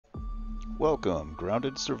Welcome,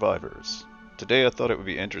 grounded survivors. Today I thought it would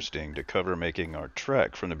be interesting to cover making our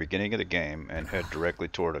trek from the beginning of the game and head directly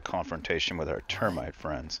toward a confrontation with our termite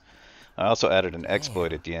friends. I also added an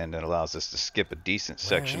exploit at the end that allows us to skip a decent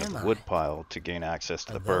section of the woodpile to gain access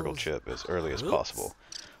to the BURGL chip as early as possible.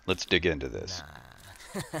 Let's dig into this.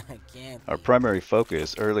 Our primary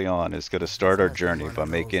focus early on is going to start our journey by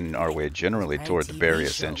making our way generally toward the berry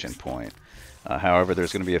ascension point. However,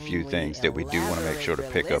 there's going to be a few things that we do want to make sure to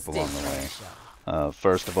pick up along the way.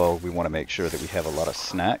 First of all, we want to make sure that we have a lot of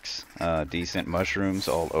snacks, decent mushrooms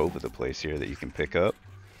all over the place here that you can pick up.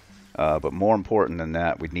 But more important than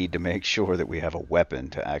that, we need to make sure that we have a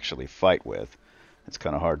weapon to actually fight with. It's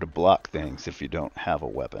kind of hard to block things if you don't have a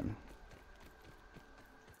weapon.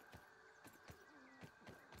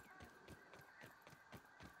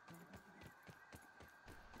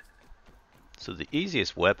 So the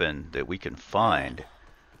easiest weapon that we can find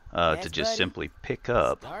to just simply pick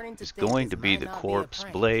up is going to be the corpse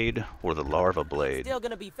blade or the larva blade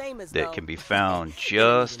that can be found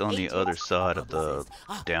just on the other side of the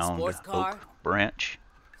downed oak branch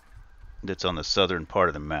that's on the southern part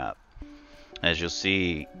of the map. As you'll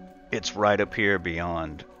see, it's right up here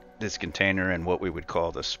beyond this container in what we would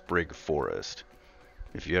call the sprig forest.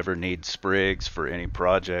 If you ever need sprigs for any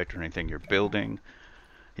project or anything you're building,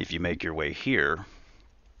 if you make your way here,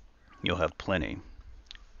 you'll have plenty.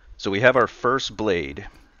 So we have our first blade,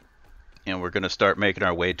 and we're going to start making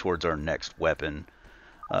our way towards our next weapon.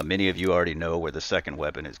 Many of you already know where the second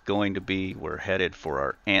weapon is going to be. We're headed for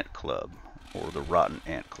our ant club, or the rotten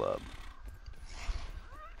ant club.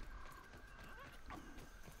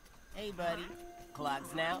 Hey buddy,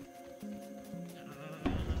 clocks now.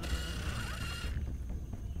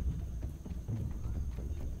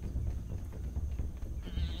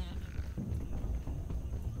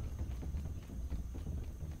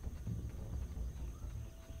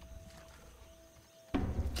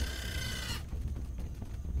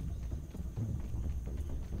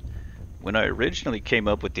 When I originally came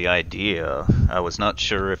up with the idea, I was not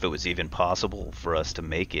sure if it was even possible for us to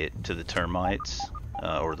make it to the termites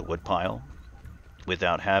or the woodpile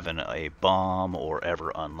without having a bomb or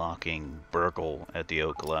ever unlocking BURGL at the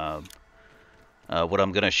Oak Lab. What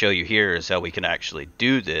I'm going to show you here is how we can actually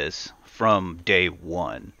do this from day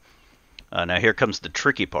one. Now here comes the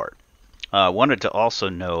tricky part. I wanted to also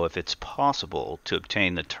know if it's possible to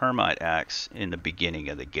obtain the termite axe in the beginning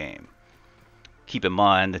of the game. Keep in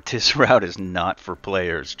mind that this route is not for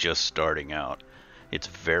players just starting out. It's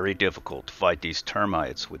very difficult to fight these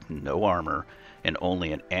termites with no armor and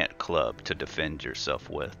only an ant club to defend yourself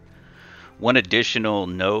with. One additional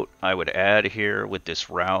note I would add here with this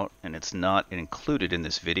route, and it's not included in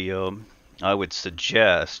this video, I would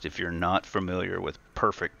suggest, if you're not familiar with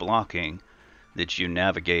perfect blocking, that you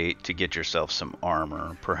navigate to get yourself some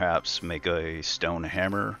armor. Perhaps make a stone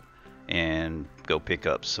hammer and go pick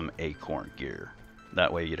up some acorn gear.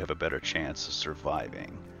 That way you'd have a better chance of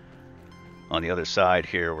surviving. On the other side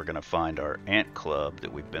here, we're going to find our ant club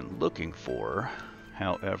that we've been looking for.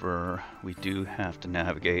 However, we do have to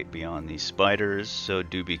navigate beyond these spiders, so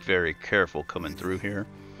do be very careful coming through here.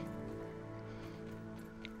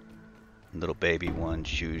 Little baby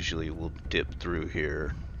ones usually will dip through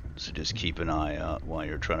here, so just keep an eye out while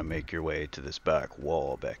you're trying to make your way to this back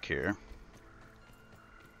wall back here.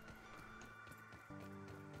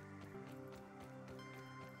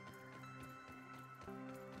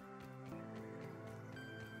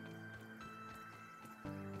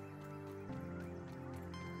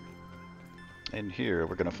 In here,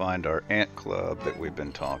 we're going to find our ant club that we've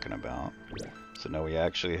been talking about. So now we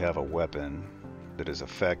actually have a weapon that is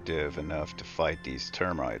effective enough to fight these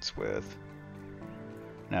termites with.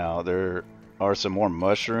 Now, there are some more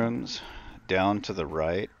mushrooms down to the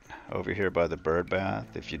right over here by the bird bath.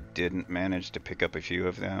 If you didn't manage to pick up a few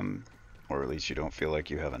of them, or at least you don't feel like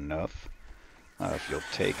you have enough, if you'll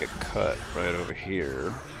take a cut right over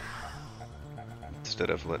here, instead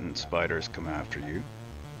of letting spiders come after you,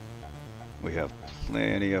 we have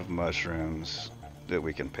plenty of mushrooms that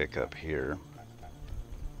we can pick up here.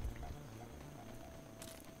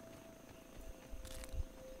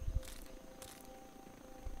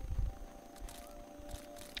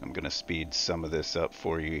 I'm going to speed some of this up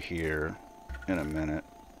for you here in a minute.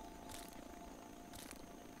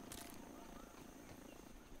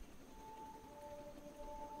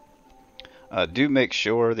 Do make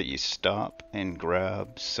sure that you stop and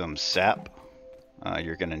grab some sap.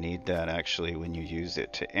 You're going to need that actually when you use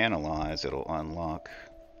it to analyze. It'll unlock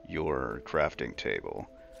your crafting table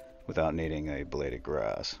without needing a blade of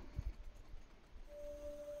grass.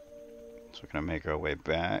 So we're going to make our way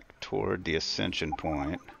back toward the ascension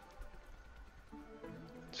point.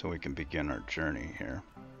 so we can begin our journey here.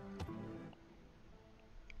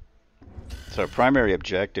 So our primary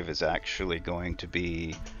objective is actually going to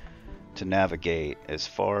be to navigate as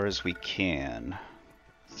far as we can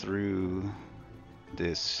through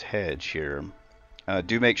this hedge here.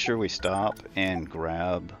 Do make sure we stop and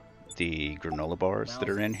grab the granola bars that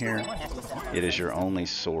are in here. It is your only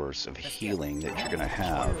source of healing that you're going to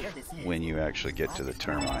have when you actually get to the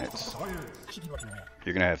termites.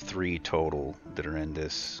 You're going to have 3 total that are in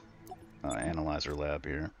this analyzer lab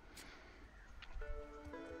here.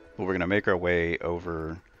 But we're going to make our way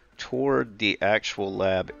over toward the actual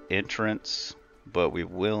lab entrance, but we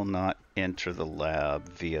will not enter the lab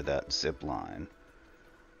via that zip line.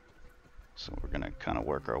 So we're going to kind of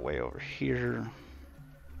work our way over here,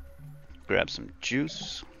 grab some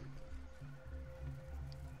juice,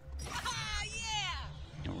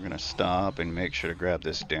 and we're going to stop and make sure to grab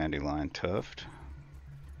this dandelion tuft,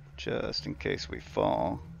 just in case we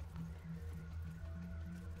fall.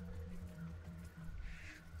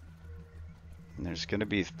 And there's going to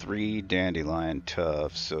be 3 dandelion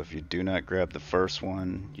tufts, so if you do not grab the first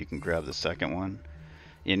one, you can grab the second one.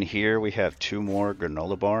 In here we have 2 more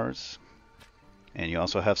granola bars, and you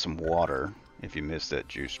also have some water if you missed that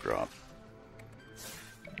juice drop.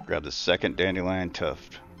 Grab the second dandelion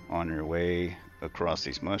tuft on your way across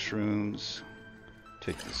these mushrooms.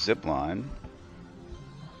 Take the zip line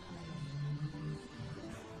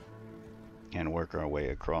and work our way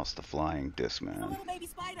across the flying disc man. Little baby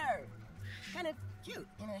spider. Kind of cute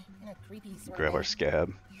in a creepy sort Grab of our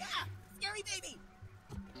scab. Yeah, scary baby.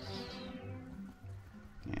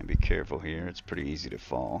 And be careful here, it's pretty easy to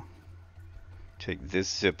fall. Take this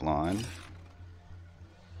zip line.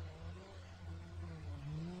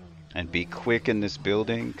 And be quick in this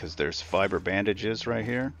building because there's fiber bandages right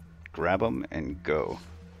here. Grab them and go.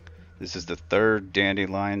 This is the 3rd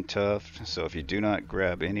dandelion tuft, so if you do not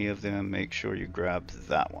grab any of them, make sure you grab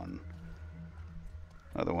that one.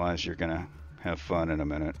 Otherwise, you're going to have fun in a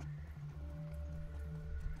minute.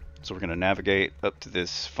 So we're going to navigate up to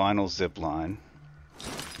this final zip line.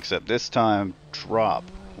 Except this time, drop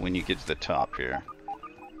when you get to the top here.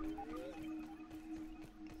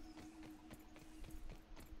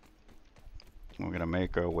 We're going to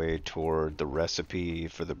make our way toward the recipe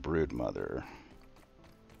for the brood mother.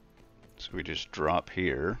 So we just drop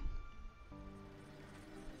here.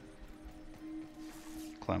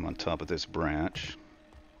 Climb on top of this branch.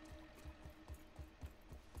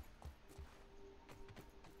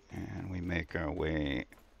 And we make our way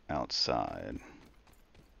outside.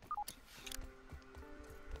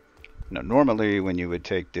 Now normally when you would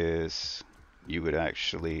take this, you would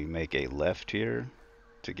actually make a left here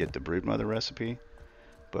to get the broodmother recipe,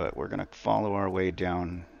 but we're going to follow our way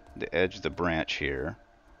down the edge of the branch here,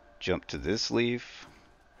 jump to this leaf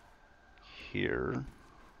here,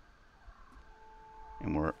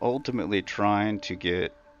 and we're ultimately trying to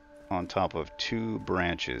get on top of 2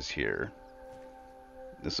 branches here.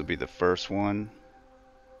 This will be the first one,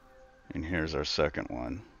 and here's our second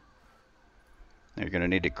one. Now you're going to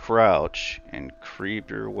need to crouch and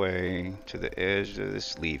creep your way to the edge of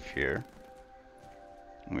this leaf here.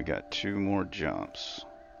 And we got 2 more jumps.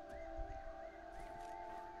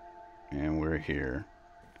 And we're here.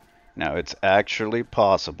 Now it's actually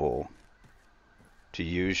possible to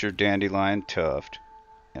use your dandelion tuft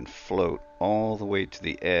and float all the way to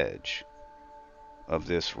the edge of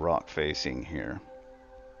this rock facing here.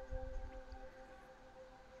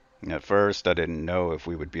 And at first I didn't know if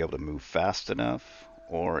we would be able to move fast enough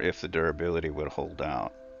or if the durability would hold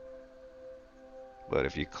out. But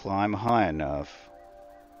if you climb high enough,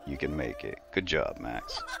 you can make it. Good job,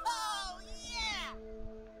 Max. Oh, yeah!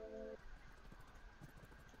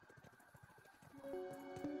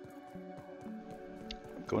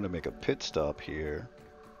 I'm going to make a pit stop here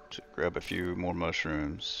to grab a few more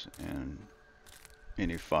mushrooms and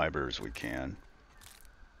any fibers we can.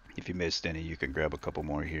 If you missed any, you can grab a couple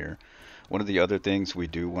more here. One of the other things we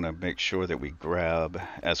do want to make sure that we grab,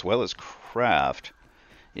 as well as craft,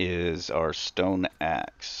 is our stone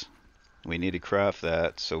axe. We need to craft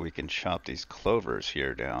that so we can chop these clovers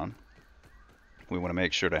here down. We want to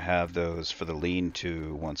make sure to have those for the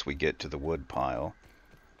lean-to once we get to the wood pile.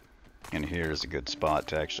 And here's a good spot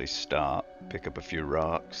to actually stop, pick up a few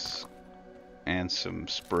rocks and some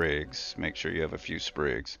sprigs. Make sure you have a few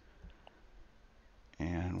sprigs.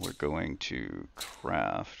 And we're going to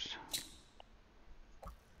craft.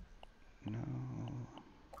 No.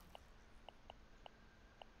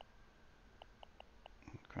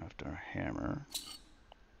 Craft our hammer.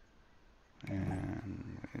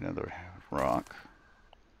 And another rock.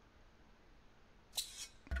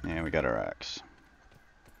 And we got our axe.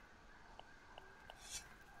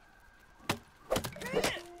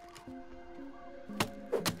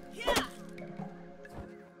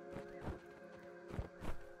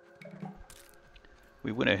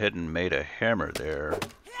 we went ahead and made a hammer there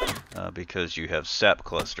because you have sap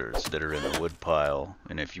clusters that are in the wood pile,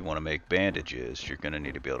 and if you want to make bandages, you're going to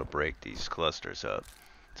need to be able to break these clusters up.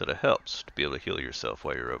 So that helps to be able to heal yourself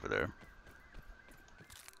while you're over there.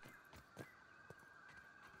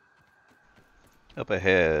 Up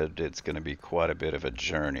ahead, it's going to be quite a bit of a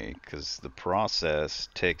journey because the process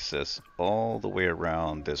takes us all the way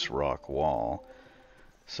around this rock wall.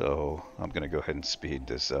 So I'm going to go ahead and speed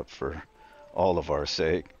this up for all of our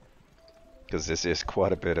sake, because this is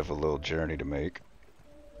quite a bit of a little journey to make.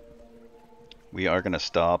 We are going to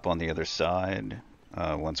stop on the other side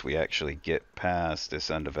once we actually get past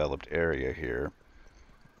this undeveloped area here,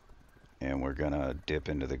 and we're going to dip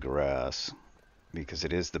into the grass because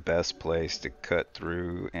it is the best place to cut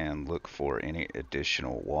through and look for any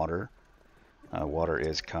additional water. Water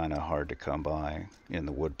is kind of hard to come by in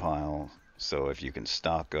the woodpile, so if you can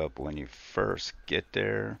stock up when you first get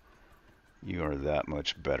there, you are that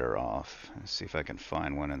much better off. Let's see if I can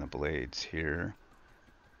find one in the blades here.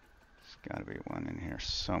 There's got to be one in here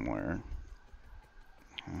somewhere.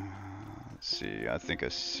 Let's see, I think I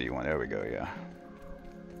see one. There we go, yeah.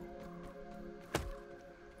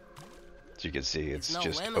 As you can see, it's no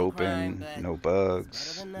just lemon open, crime, no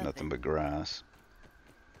bugs, nothing but grass.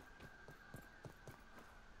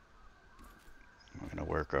 We're going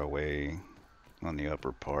to work our way on the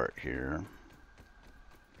upper part here.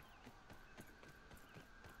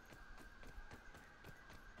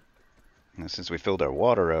 And since we filled our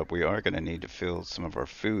water up, we are going to need to fill some of our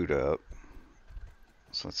food up.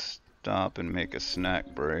 So let's stop and make a snack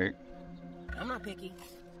break. I'm not picky.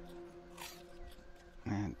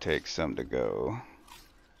 And take some to go.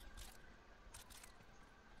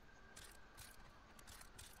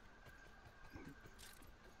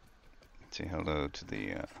 Say hello to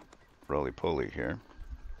the roly-poly here.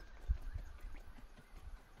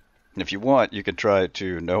 And if you want, you could try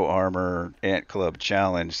to no armor ant club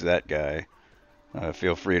challenge that guy.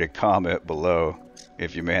 Feel free to comment below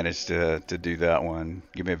if you manage to do that one.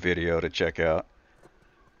 Give me a video to check out.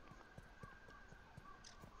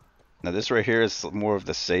 Now this right here is more of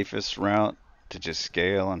the safest route to just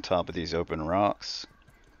scale on top of these open rocks.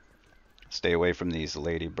 Stay away from these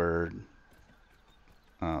ladybugs.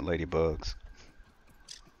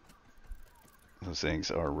 Those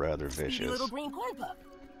things are rather vicious. Little green corn pup.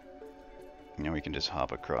 Now we can just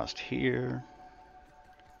hop across here.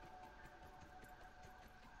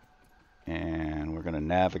 And we're going to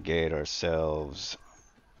navigate ourselves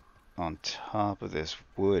on top of this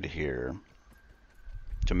wood here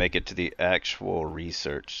to make it to the actual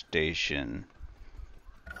research station.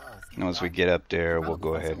 And once we get up there, we'll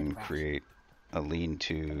go ahead and create a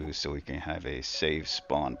lean-to so we can have a safe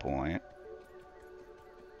spawn point.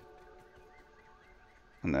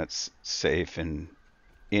 And that's safe in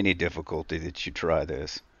any difficulty that you try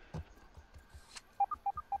this.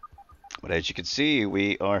 But as you can see,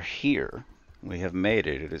 we are here. We have made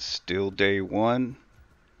it. It is still day one.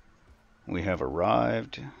 We have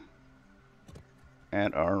arrived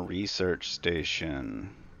at our research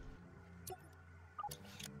station.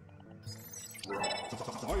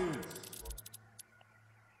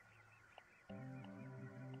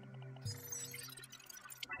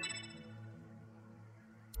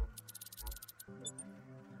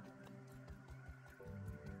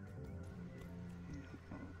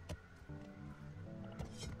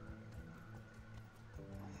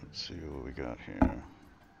 Let's see what we got here.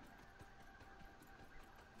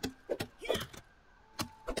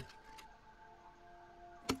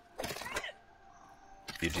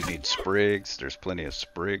 You do need sprigs. There's plenty of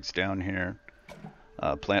sprigs down here.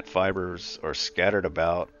 Plant fibers are scattered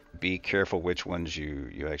about. Be careful which ones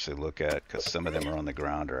you actually look at, because some of them are on the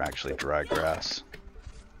ground are actually dry grass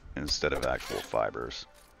instead of actual fibers.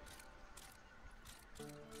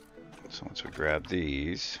 So once we grab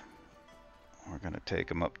these, we're going to take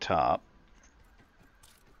them up top.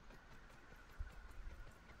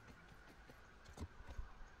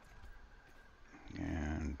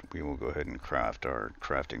 And we will go ahead and craft our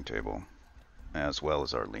crafting table as well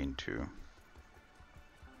as our lean-to.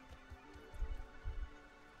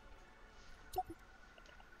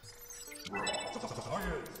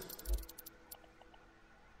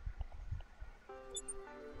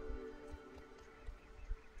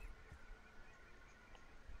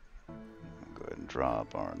 Go ahead and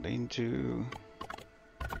drop our lean-to.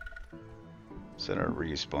 Set our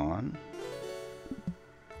respawn.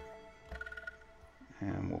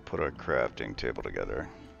 And we'll put our crafting table together.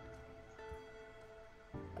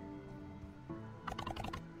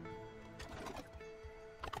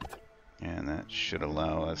 And that should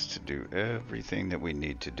allow us to do everything that we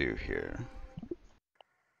need to do here.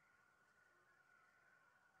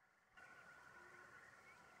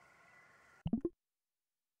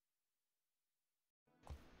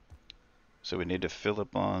 So we need to fill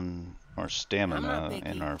up on our I'm stamina not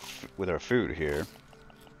and picky. with our food here.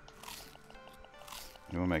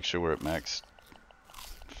 We want to make sure we're at max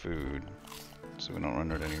food, so we don't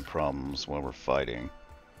run into any problems while we're fighting.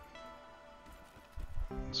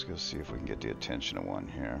 Let's go see if we can get the attention of one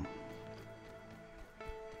here.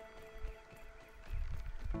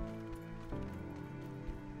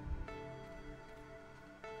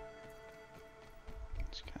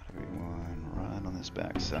 It's gotta be one right on this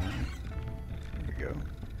back side. There we go.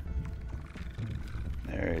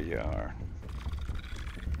 There you are.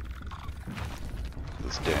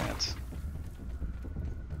 Let's dance.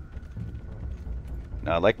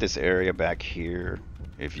 Now I like this area back here.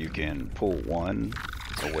 If you can pull one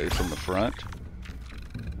away from the front,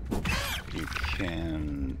 you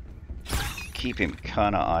can keep him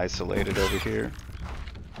kind of isolated over here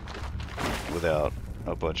without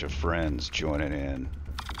a bunch of friends joining in.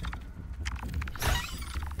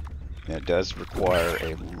 And it does require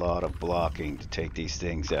a lot of blocking to take these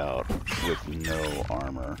things out with no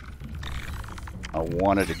armor. I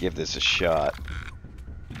wanted to give this a shot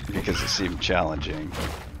because it seemed challenging,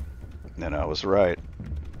 and I was right.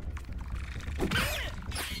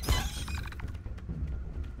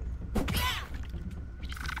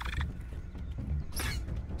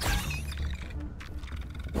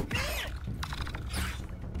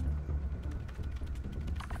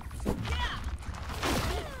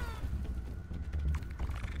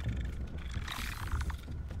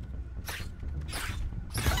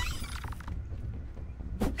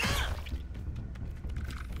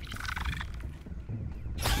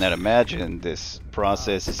 Now imagine this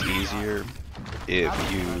process is easier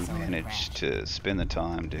if you manage to spend the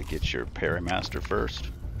time to get your Parrymaster first,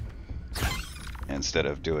 instead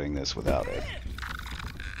of doing this without it.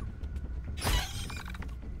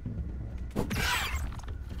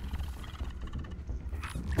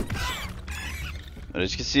 But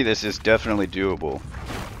as you can see, this is definitely doable.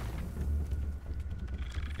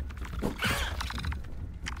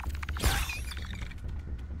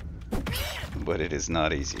 But it is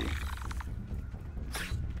not easy.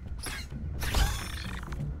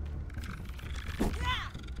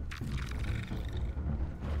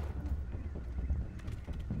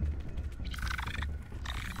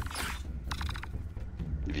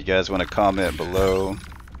 If you guys want to comment below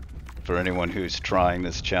for anyone who's trying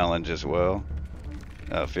this challenge as well,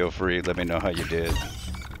 feel free, let me know how you did.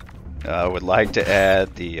 I would like to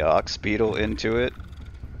add the ox beetle into it.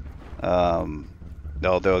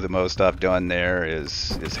 Although the most I've done there is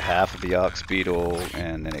half of the ox beetle,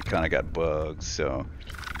 and then it kind of got bugs, so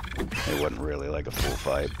it wasn't really like a full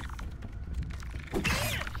fight.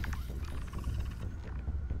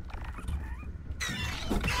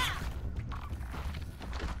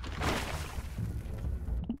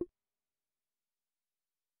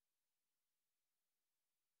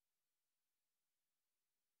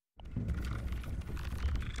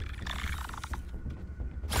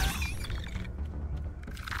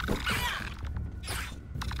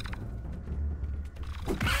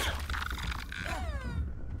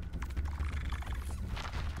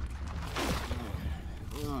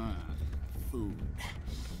 Food.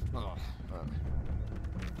 Oh,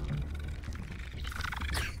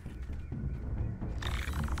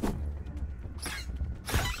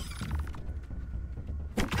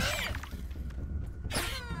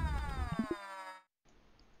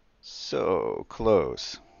 So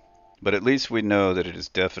close. But at least we know that it is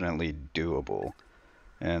definitely doable.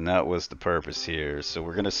 And that was the purpose here. So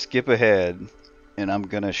we're going to skip ahead, and I'm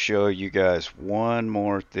going to show you guys one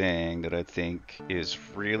more thing that I think is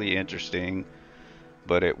really interesting,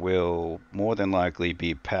 but it will more than likely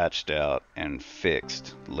be patched out and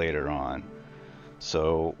fixed later on.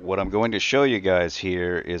 So what I'm going to show you guys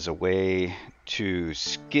here is a way to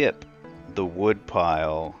skip the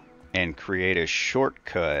woodpile and create a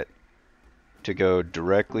shortcut to go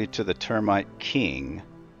directly to the Termite King,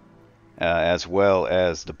 as well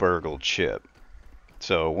as the BURGL chip.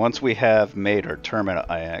 So once we have made our termite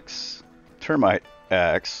axe,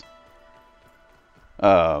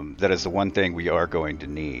 that is the one thing we are going to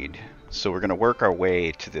need. So we're going to work our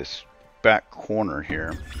way to this back corner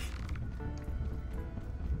here,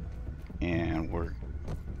 and we're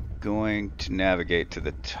going to navigate to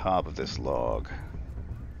the top of this log.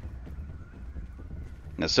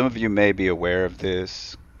 Now some of you may be aware of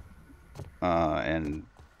this, and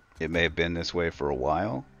it may have been this way for a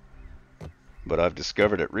while, but I've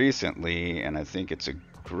discovered it recently, and I think it's a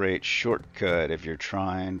great shortcut if you're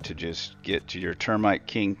trying to just get to your Termite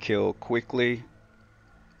King kill quickly,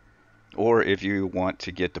 or if you want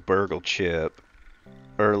to get the BURGL chip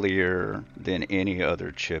earlier than any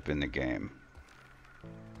other chip in the game.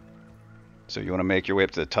 So you want to make your way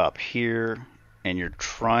up to the top here, and you're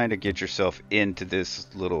trying to get yourself into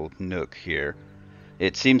this little nook here.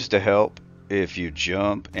 It seems to help if you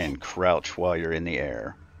jump and crouch while you're in the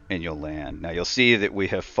air, and you'll land. Now you'll see that we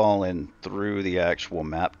have fallen through the actual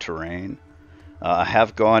map terrain. I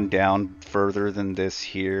have gone down further than this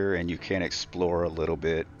here, and you can explore a little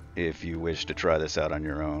bit if you wish to try this out on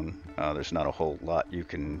your own. There's not a whole lot you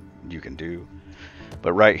can do.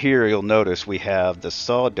 But right here you'll notice we have the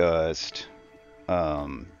sawdust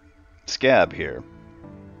scab here.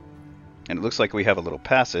 And it looks like we have a little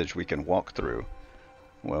passage we can walk through.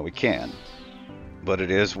 Well, we can, but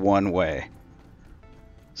it is one way.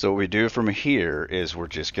 So what we do from here is we're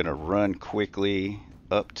just going to run quickly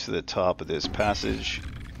up to the top of this passage,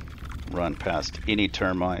 run past any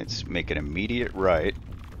termites, make an immediate right,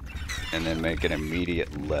 and then make an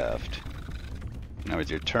immediate left. Now with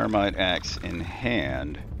your termite axe in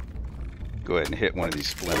hand, go ahead and hit one of these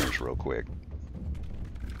splinters real quick.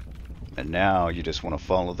 And now you just want to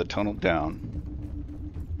follow the tunnel down,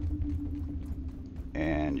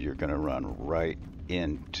 and you're going to run right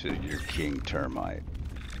into your king termite.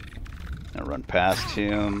 Now run past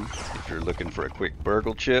him. If you're looking for a quick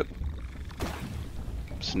BURGL chip,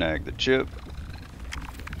 snag the chip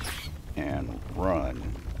and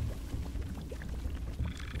run.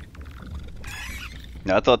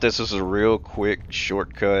 Now I thought this was a real quick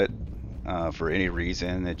shortcut for any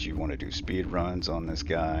reason that you want to do speed runs on this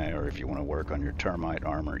guy, or if you want to work on your termite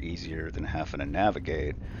armor easier than having to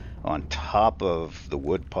navigate on top of the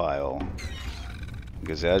woodpile.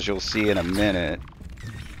 Because as you'll see in a minute,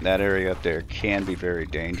 that area up there can be very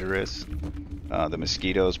dangerous. The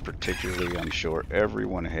mosquitoes particularly, I'm sure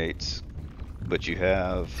everyone hates, but you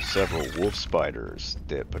have several wolf spiders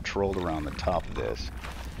that patrol around the top of this.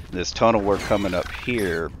 This tunnel we're coming up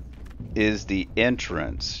here is the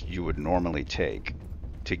entrance you would normally take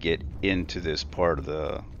to get into this part of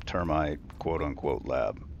the termite quote-unquote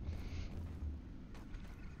lab.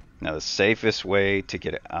 Now the safest way to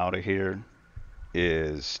get out of here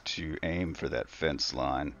is to aim for that fence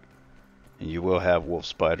line, and you will have wolf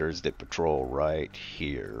spiders that patrol right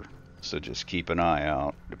here, so just keep an eye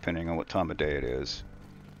out depending on what time of day it is,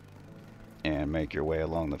 and make your way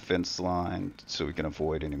along the fence line so we can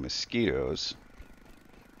avoid any mosquitoes.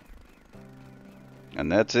 And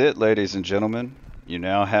that's it, ladies and gentlemen. You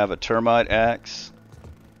now have a termite axe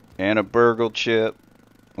and a BURGL chip,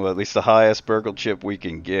 well, at least the highest BURGL chip we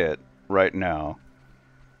can get right now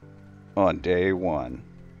on day one.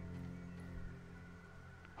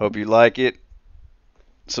 Hope you like it.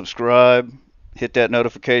 Subscribe, hit that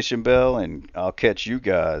notification bell, and I'll catch you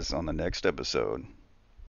guys on the next episode.